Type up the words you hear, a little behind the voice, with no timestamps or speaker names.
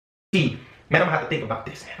Man, I'm gonna have to think about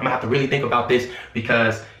this. I'm gonna have to really think about this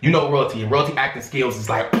because you know royalty and royalty acting skills is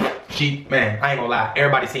like, man, I ain't gonna lie.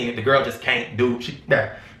 Everybody's seen it. The girl just can't do, she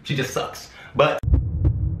just sucks. But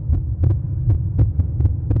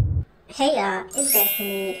hey y'all, it's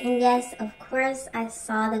Destiny, and yes, of course I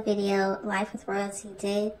saw the video Life with Royalty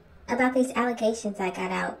did about these allegations I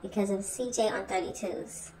got out because of CJ on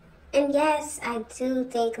 32s. And yes, I do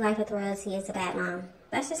think Life with Royalty is a bad mom.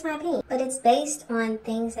 That's just my opinion. But it's based on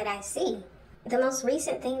things that I see. The most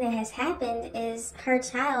recent thing that has happened is her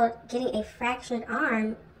child getting a fractured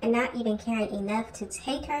arm and not even caring enough to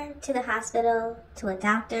take her to the hospital, to a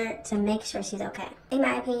doctor, to make sure she's okay. In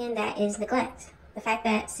my opinion, that is neglect. The fact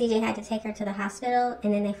that CJ had to take her to the hospital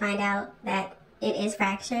and then they find out that it is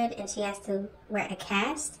fractured and she has to wear a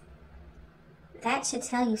cast, that should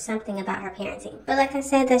tell you something about her parenting. But like I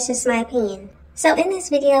said, that's just my opinion. So in this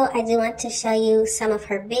video, I do want to show you some of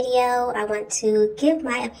her video. I want to give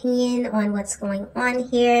my opinion on what's going on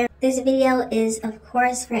here. This video is, of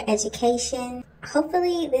course, for education.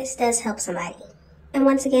 Hopefully this does help somebody. And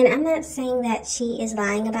once again, I'm not saying that she is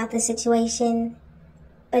lying about the situation,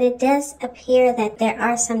 but it does appear that there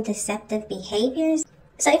are some deceptive behaviors.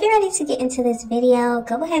 So if you're ready to get into this video,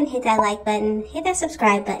 go ahead and hit that like button, hit that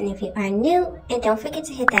subscribe button if you are new, and don't forget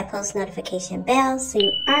to hit that post notification bell so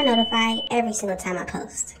you are notified every single time I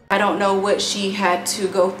post. I don't know what she had to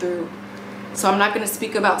go through, so I'm not going to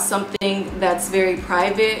speak about something that's very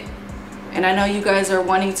private, and I know you guys are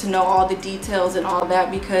wanting to know all the details and all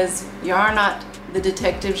that because you are not the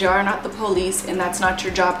detectives, you are not the police, and that's not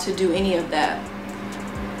your job to do any of that.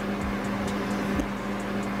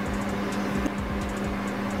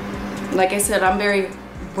 Like I said, I'm very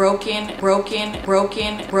broken, and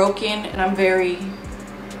I'm very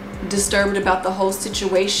disturbed about the whole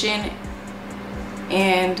situation.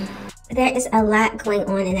 And there is a lot going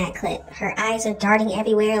on in that clip. Her eyes are darting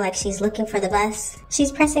everywhere like she's looking for the bus.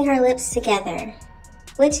 She's pressing her lips together,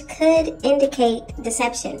 which could indicate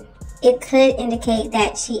deception. It could indicate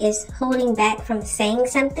that she is holding back from saying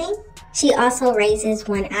something. She also raises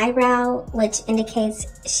one eyebrow, which indicates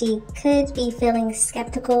she could be feeling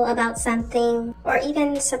skeptical about something or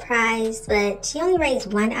even surprised, but she only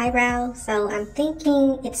raised one eyebrow, so I'm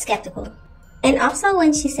thinking it's skeptical. And also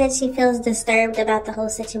when she said she feels disturbed about the whole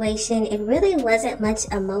situation, it really wasn't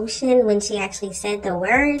much emotion when she actually said the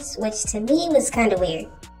words, which to me was kind of weird.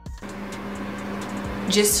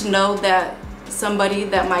 Just to know that somebody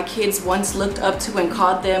that my kids once looked up to and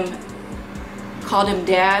called him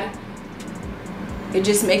dad, it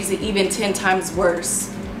just makes it even 10 times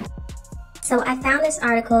worse. So I found this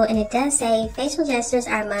article and it does say facial gestures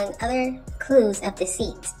are among other clues of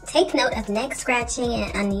deceit. Take note of neck scratching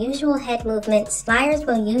and unusual head movements. Liars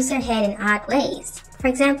will use their head in odd ways. For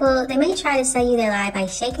example, they may try to sell you their lie by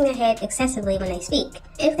shaking their head excessively when they speak.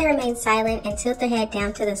 If they remain silent and tilt their head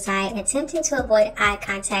down to the side, attempting to avoid eye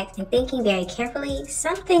contact and thinking very carefully,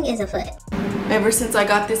 something is afoot. Ever since I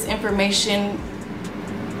got this information,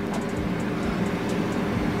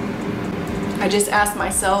 I just asked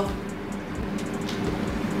myself,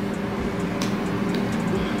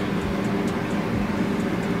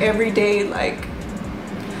 every day, like,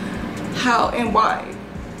 how and why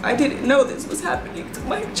I didn't know this was happening to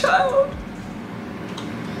my child.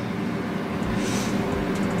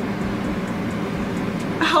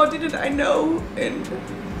 How didn't I know? And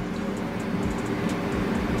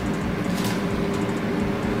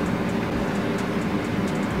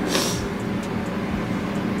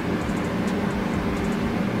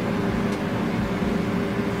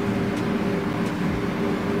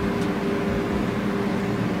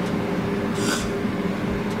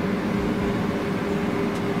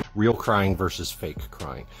real crying versus fake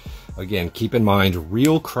crying. Again, keep in mind,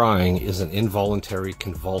 real crying is an involuntary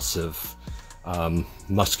convulsive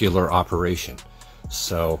muscular operation.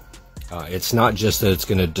 So it's not just that it's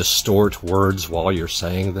going to distort words while you're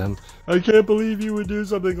saying them. I can't believe you would do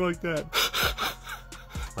something like that.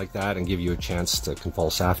 Like that, and give you a chance to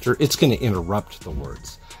convulse after. It's going to interrupt the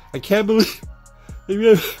words. I can't believe...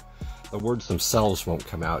 The words themselves won't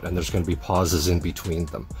come out, and there's going to be pauses in between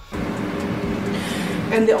them.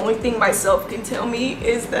 And the only thing myself can tell me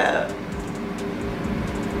is that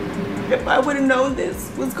if I would have known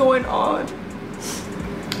this was going on,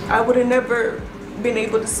 I would have never been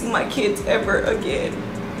able to see my kids ever again.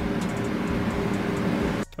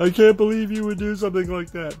 I can't believe you would do something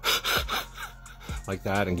like that. Like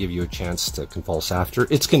that, and give you a chance to convulse after.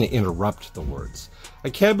 It's going to interrupt the words. I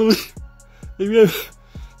can't believe...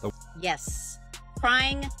 Yes,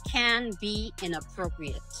 crying can be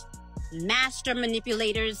inappropriate. Master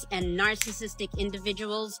manipulators and narcissistic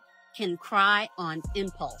individuals can cry on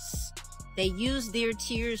impulse. They use their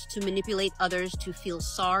tears to manipulate others to feel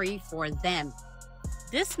sorry for them.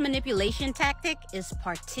 This manipulation tactic is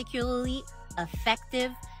particularly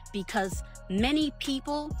effective because many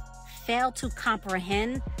people fail to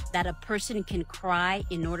comprehend that a person can cry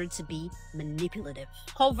in order to be manipulative.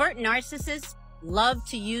 Covert narcissists love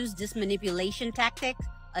to use this manipulation tactic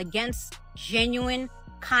against genuine,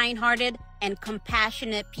 kind-hearted, and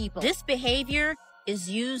compassionate people. This behavior is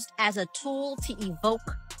used as a tool to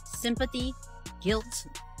evoke sympathy, guilt,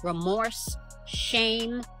 remorse,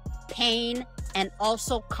 shame, pain, and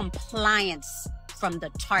also compliance from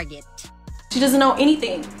the target. She doesn't know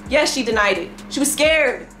anything. Yes, she denied it. She was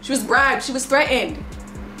scared. She was bribed. She was threatened.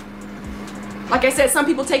 Like I said, some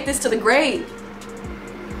people take this to the grave.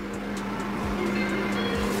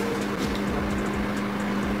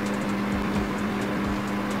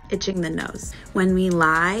 Itching the nose. When we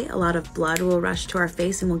lie, a lot of blood will rush to our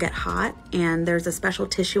face and we'll get hot, and there's a special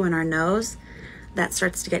tissue in our nose that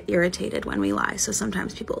starts to get irritated when we lie. So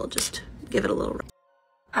sometimes people will just give it a little.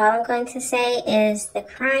 All I'm going to say is the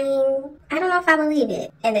crying, I don't know if I believe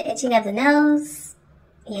it. And the itching of the nose,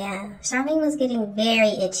 yeah, Charlene was getting very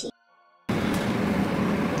itchy.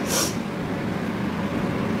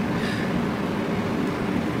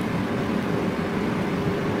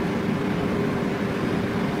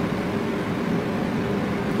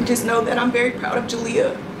 Just know that I'm very proud of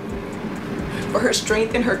Jalea for her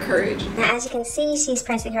strength and her courage. Now, as you can see, she's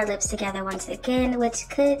pressing her lips together once again, which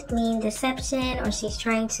could mean deception, or she's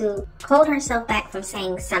trying to hold herself back from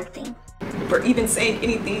saying something. For even saying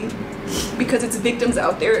anything, because it's victims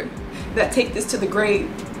out there that take this to the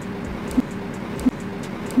grave.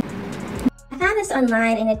 I found this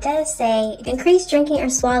online, and it does say increased drinking or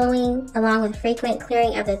swallowing along with frequent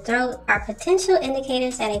clearing of the throat are potential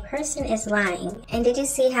indicators that a person is lying. And did you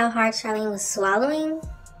see how hard Charlene was swallowing?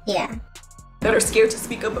 Yeah. That are scared to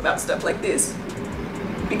speak up about stuff like this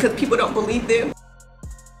because people don't believe them,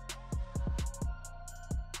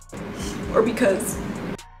 or because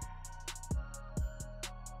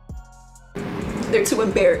they're too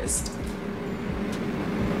embarrassed.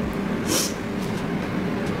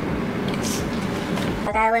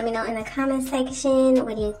 You gotta let me know in the comment section,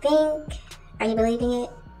 what do you think? Are you believing it?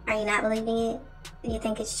 Are you not believing it? Do you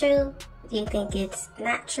think it's true? Do you think it's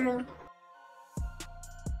not true?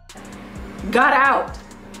 Got out.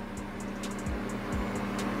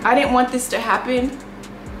 I didn't want this to happen,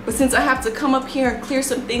 but since I have to come up here and clear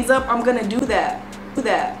some things up, I'm gonna do that.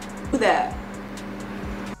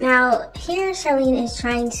 Now, here Charlene is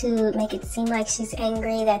trying to make it seem like she's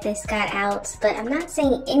angry that this got out, but I'm not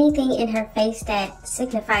seeing anything in her face that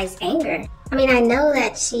signifies anger. I mean, I know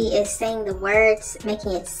that she is saying the words,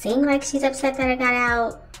 making it seem like she's upset that it got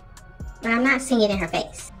out, but I'm not seeing it in her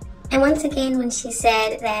face. And once again, when she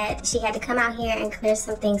said that she had to come out here and clear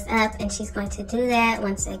some things up, and she's going to do that,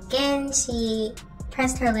 once again, she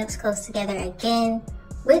pressed her lips close together again,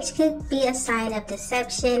 which could be a sign of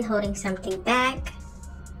deception, holding something back,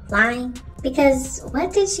 lying. Because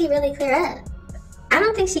what did she really clear up? I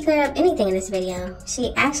don't think she cleared up anything in this video.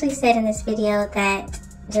 She actually said in this video that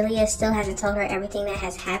Jalea still hasn't told her everything that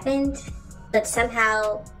has happened, but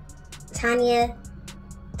somehow Tanya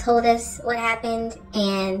told us what happened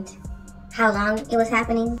and how long it was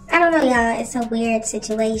happening. I don't know, y'all. It's a weird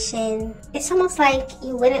situation. It's almost like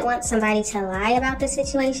you wouldn't want somebody to lie about the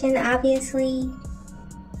situation, obviously.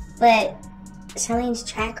 But Charlene's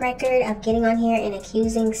track record of getting on here and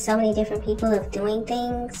accusing so many different people of doing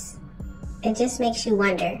things, it just makes you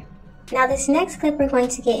wonder. Now, this next clip we're going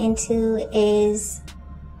to get into is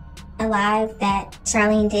a live that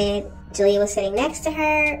Charlene did. Jalea was sitting next to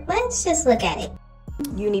her. Let's just look at it.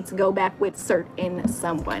 You need to go back with certain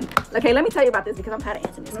someone. Okay, let me tell you about this because I'm tired of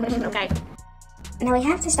answering this question, okay? Now we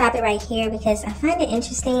have to stop it right here because I find it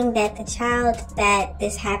interesting that the child that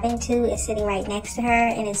this happened to is sitting right next to her,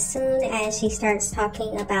 and as soon as she starts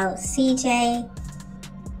talking about CJ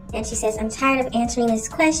and she says, "I'm tired of answering this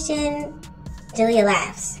question," Jalea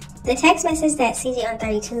laughs. The text message that CJ on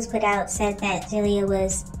 32's put out said that Jalea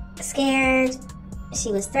was scared, she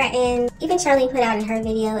was threatened. Even Charlene put out in her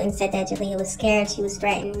video and said that Jalea was scared, she was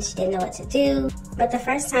threatened, she didn't know what to do. But the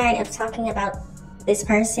first sign of talking about this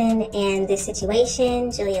person and this situation,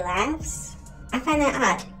 Jalea laughs. I find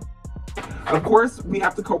that odd. Of course, we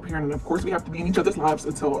have to co-parent, and of course, we have to be in each other's lives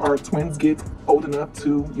until our twins get old enough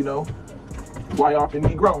to, you know, fly off and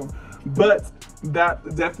be grown. But that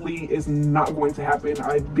definitely is not going to happen.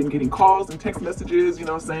 I've been getting calls and text messages, you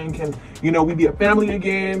know, saying, can, you know, we be a family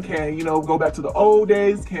again? Can, you know, go back to the old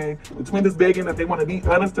days? Can the twins is begging that they want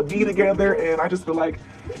us to be together? And I just feel like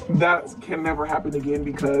that can never happen again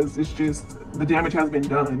because it's just, the damage has been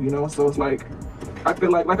done, you know? So it's like, I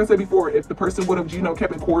feel like I said before, if the person would have, you know,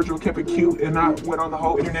 kept it cordial, kept it cute, and not went on the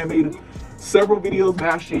whole internet, made several videos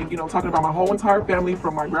bashing, you know, talking about my whole entire family,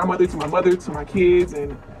 from my grandmother to my mother to my kids,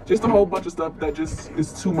 and just a whole bunch of stuff that just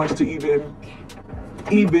is too much to even,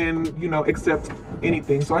 you know, accept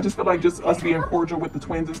anything. So I just feel like just us being cordial with the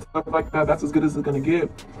twins and stuff like that, that's as good as it's gonna get.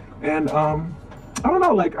 And I don't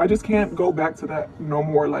know, like, I just can't go back to that no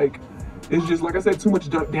more. Like, it's just, like I said, too much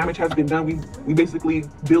damage has been done. We basically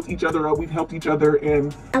built each other up, we've helped each other.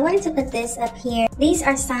 And I wanted to put this up here. These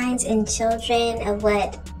are signs in children of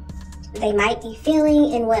what they might be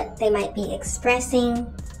feeling and what they might be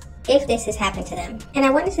expressing if this has happened to them. And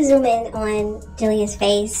I wanted to zoom in on Julia's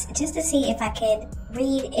face just to see if I could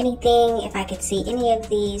read anything, if I could see any of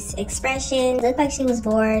these expressions. It looked like she was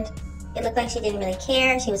bored. It looked like she didn't really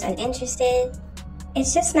care. She was uninterested.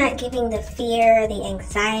 It's just not giving the fear, the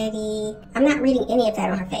anxiety. I'm not reading any of that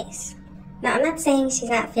on her face. Now, I'm not saying she's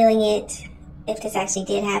not feeling it if this actually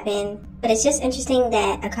did happen, but it's just interesting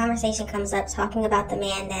that a conversation comes up talking about the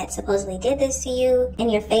man that supposedly did this to you, and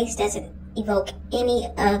your face doesn't evoke any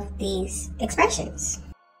of these expressions.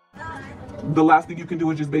 The last thing you can do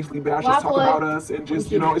is just basically bash us, talk about us, and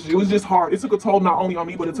just, you know, it was just hard. It took a toll not only on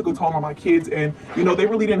me, but it took a toll on my kids. And, you know, they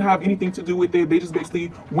really didn't have anything to do with it. They just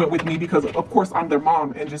basically went with me because, of course, I'm their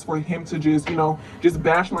mom. And just for him to just, you know, just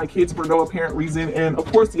bash my kids for no apparent reason. And,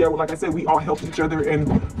 of course, yeah, like I said, we all helped each other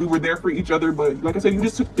and we were there for each other. But, like I said, you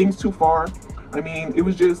just took things too far. I mean, it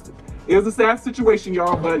was a sad situation,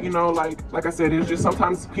 y'all, but, you know, like I said, it's just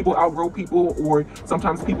sometimes people outgrow people, or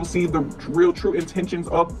sometimes people see the real true intentions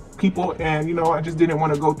of people. And, you know, I just didn't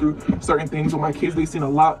want to go through certain things with my kids. They've seen a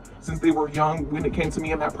lot since they were young when it came to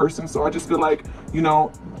me and that person. So I just feel like, you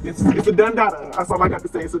know, it's a done data. That's all I got to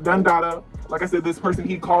say. It's a done data. Like I said, this person,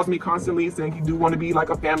 he calls me constantly saying he do want to be like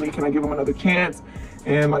a family. Can I give him another chance?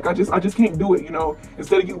 And like I just can't do it, you know.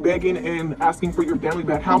 Instead of you begging and asking for your family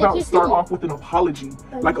back, how about start off with an apology,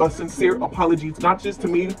 like a sincere apology, not just to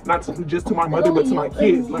me, not just to my mother, but to my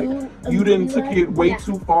kids. Like, you didn't took it way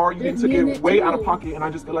too far, you didn't took it way out of pocket, and I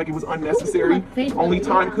just feel like it was unnecessary. Only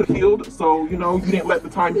time could heal, so, you know, you didn't let the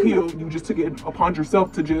time heal. You just took it upon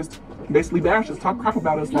yourself to just basically bash us, talk crap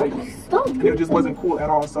about us. Like, it just wasn't cool at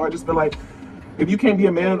all. So I just feel like, if you can't be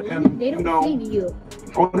a man and, you know,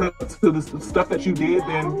 own up to the stuff that you did,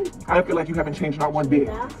 then I feel like you haven't changed not one bit.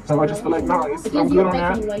 So I just feel like, nah, I'm good on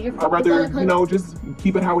that. I'd rather, you know, just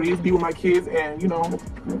keep it how it is, be with my kids, and, you know,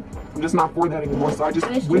 I'm just not for that anymore. So I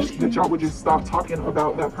just wish that y'all would just stop talking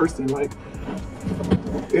about that person. Like,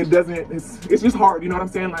 it's just hard, you know what I'm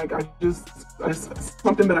saying? Like, it's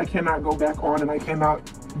something that I cannot go back on, and I cannot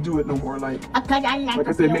do it no more. Like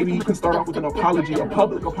I said, maybe you can start off with an apology, a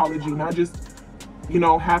public apology, not just, you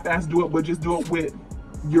know, half-ass do it, but just do it with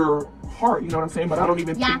your heart, you know what I'm saying? But I don't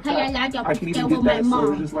even think that I can even get that,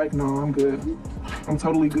 so it's just like, no, I'm good. I'm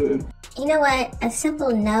totally good. You know what? A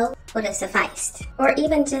simple no would have sufficed. Or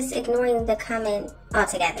even just ignoring the comment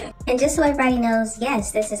altogether. And just so everybody knows,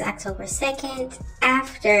 yes, this is October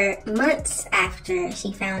 2nd, months after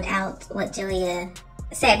she found out what Julia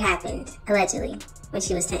said happened, allegedly, when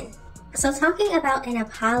she was 10. So talking about an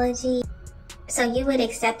apology, so you would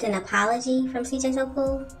accept an apology from CJ So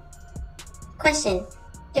Cool? Question,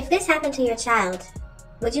 if this happened to your child,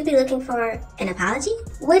 would you be looking for an apology?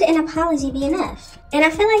 Would an apology be enough? And I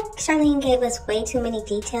feel like Charlene gave us way too many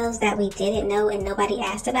details that we didn't know and nobody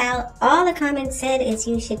asked about. All the comments said is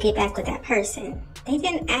you should get back with that person. They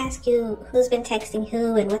didn't ask you who's been texting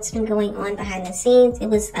who and what's been going on behind the scenes. It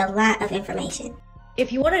was a lot of information.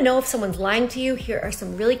 If you want to know if someone's lying to you, here are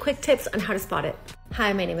some really quick tips on how to spot it.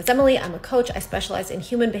 Hi, my name is Emily. I'm a coach. I specialize in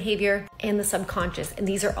human behavior and the subconscious, and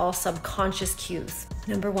these are all subconscious cues.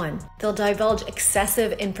 Number 1, they'll divulge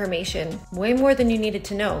excessive information, way more than you needed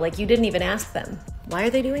to know, like you didn't even ask them. Why are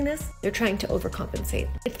they doing this? They're trying to overcompensate.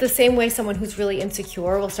 It's the same way someone who's really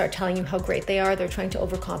insecure will start telling you how great they are. They're trying to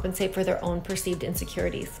overcompensate for their own perceived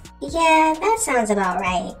insecurities. Yeah, that sounds about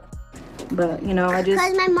right. But, you know, I just...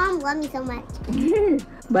 Because my mom loves me so much.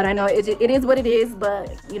 But I know it is what it is.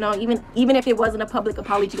 But, you know, even if it wasn't a public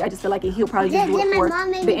apology, I just feel like he'll probably just do it for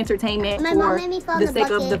the entertainment, for the sake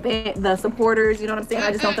of the supporters. You know what I'm saying?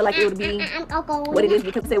 I just don't feel like it would be what it is,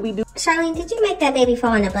 because say we do. Charlene, did you make that baby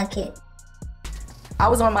fall in a bucket? I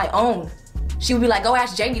was on my own. She would be like, go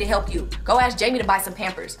ask Jamie to help you. Go ask Jamie to buy some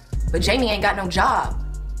Pampers. But Jamie ain't got no job.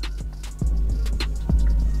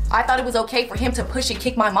 I thought it was okay for him to push and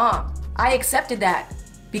kick my mom. I accepted that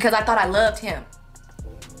because I thought I loved him.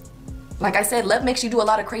 Like I said, love makes you do a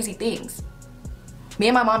lot of crazy things. Me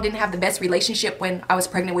and my mom didn't have the best relationship when I was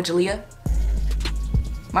pregnant with Jalea.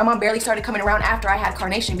 My mom barely started coming around after I had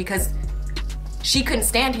Carnation because she couldn't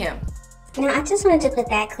stand him. Now, I just wanted to put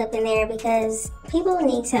that clip in there because people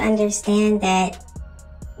need to understand that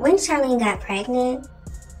when Charlene got pregnant,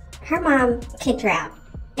 her mom kicked her out.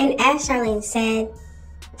 And as Charlene said,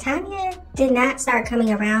 Tanya did not start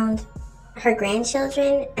coming around her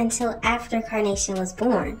grandchildren until after Carnation was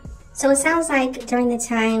born. So it sounds like during the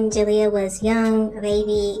time Jalea was young, a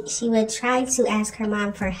baby, she would try to ask her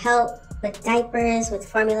mom for help with diapers, with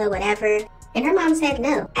formula, whatever. And her mom said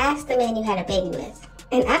no. Ask the man you had a baby with.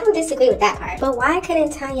 And I don't disagree with that part. But why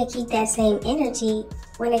couldn't Tanya keep that same energy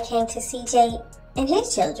when it came to CJ and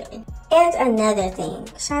his children? And another thing,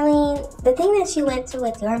 Charlene, the thing that you went through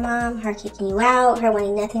with your mom, her kicking you out, her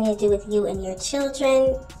wanting nothing to do with you and your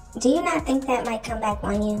children, do you not think that might come back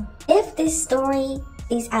on you? If this story,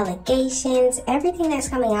 these allegations, everything that's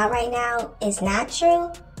coming out right now is not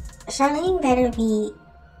true, Charlene better be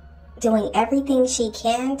doing everything she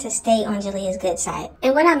can to stay on Jalea's good side.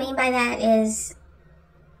 And what I mean by that is,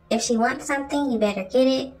 if she wants something, you better get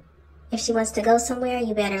it. If she wants to go somewhere,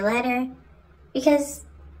 you better let her. Because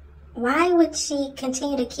why would she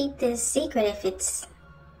continue to keep this secret if it's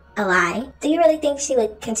a lie? Do you really think she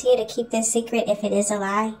would continue to keep this secret if it is a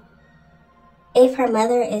lie? If her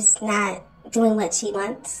mother is not doing what she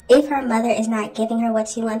wants? If her mother is not giving her what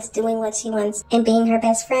she wants, doing what she wants, and being her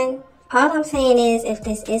best friend? All I'm saying is, if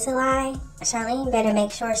this is a lie, Charlene better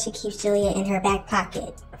make sure she keeps Jalea in her back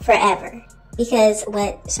pocket forever. Because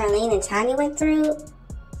what Charlene and Tanya went through,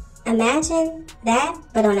 imagine that,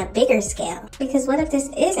 but on a bigger scale. Because what if this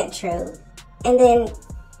isn't true? And then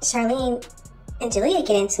Charlene and Jalea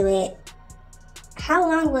get into it. How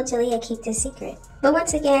long will Jalea keep this secret? But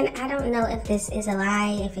once again, I don't know if this is a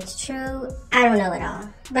lie, if it's true. I don't know at all.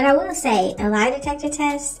 But I will say, a lie detector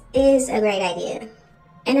test is a great idea.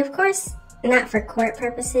 And of course, not for court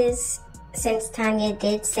purposes, since Tanya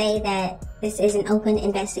did say that this is an open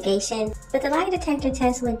investigation. But the lie detector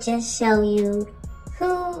test would just show you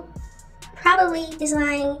who probably is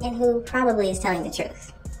lying and who probably is telling the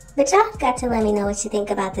truth. But y'all have got to let me know what you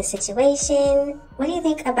think about the situation. What do you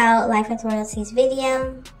think about Life with Royalty's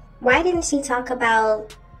video? Why didn't she talk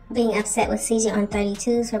about being upset with CJ on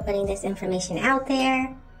 32s for putting this information out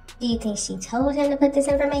there? Do you think she told him to put this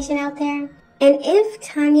information out there? And if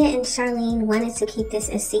Tanya and Charlene wanted to keep this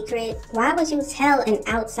a secret, why would you tell an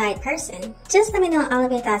outside person? Just let me know all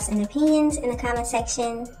of your thoughts and opinions in the comment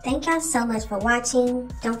section. Thank y'all so much for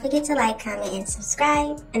watching. Don't forget to like, comment, and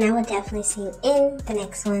subscribe. And I will definitely see you in the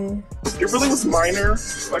next one. It really was minor,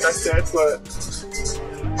 like I said, but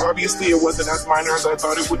obviously it wasn't as minor as I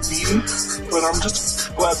thought it would be. But I'm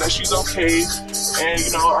just glad that she's okay. And,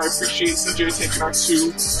 you know, I appreciate CJ taking her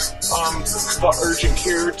to the urgent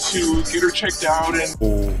care to get her checked out and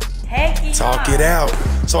talk it out.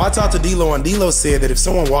 So I talked to D-Lo, and D-Lo said that if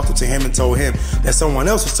someone walked up to him and told him that someone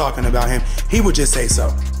else was talking about him, he would just say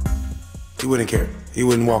so. He wouldn't care. He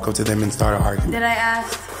wouldn't walk up to them and start an argument. Did I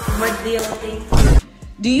ask what D-Lo thinks?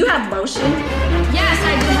 Do you have motion? Yes,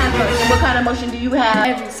 I do have motion. What kind of motion do you have?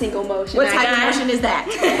 Every single motion. What type of motion is that?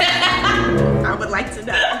 I would like to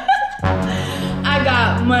know. I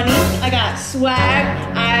got money. I got swag.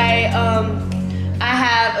 I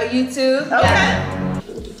have a YouTube. Okay. Yeah.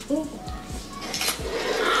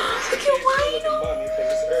 Look at Wino.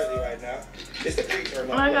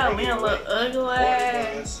 I got me a little ugly.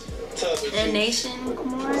 And Nation,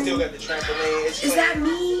 come on. Still got the trampoline. Is that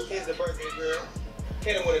me? Here's the birthday girl.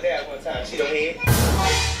 Hit him with a dad one time. She don't hit.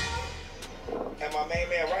 And my main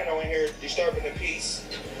man Rhino in here disturbing the peace.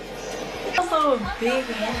 Also a big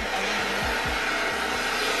hand.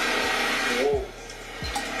 Whoa.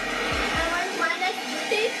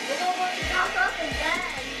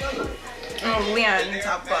 Oh, we are in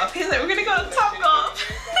Top Golf. He's like, we're gonna go to Top Golf.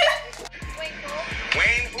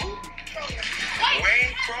 Wayne who?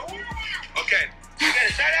 Wayne Crow? Okay. You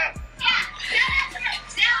gotta shout out.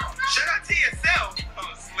 Shout out to yourself.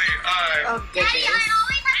 Oh, sweet. Alright. Oh, goodness. I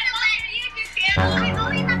always have to let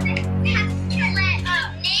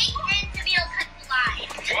Nick and Seville cut the line.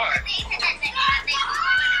 What?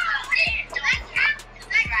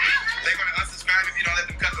 They're gonna unsubscribe if you don't let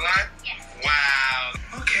them cut the line? Yes. Wow.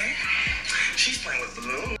 Okay. She's playing with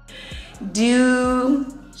balloons.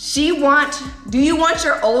 Do you want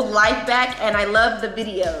your old life back? And I love the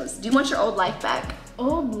videos. Do you want your old life back?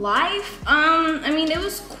 Old life? I mean, it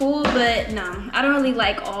was cool, but no. I don't really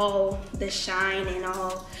like all the shine and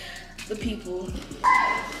all the people.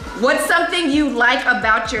 What's something you like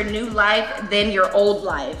about your new life than your old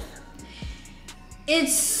life?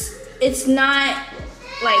 It's not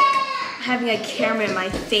like having a camera in my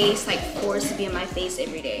face, like forced to be in my face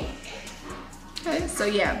every day. Okay, so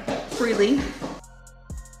yeah, freely.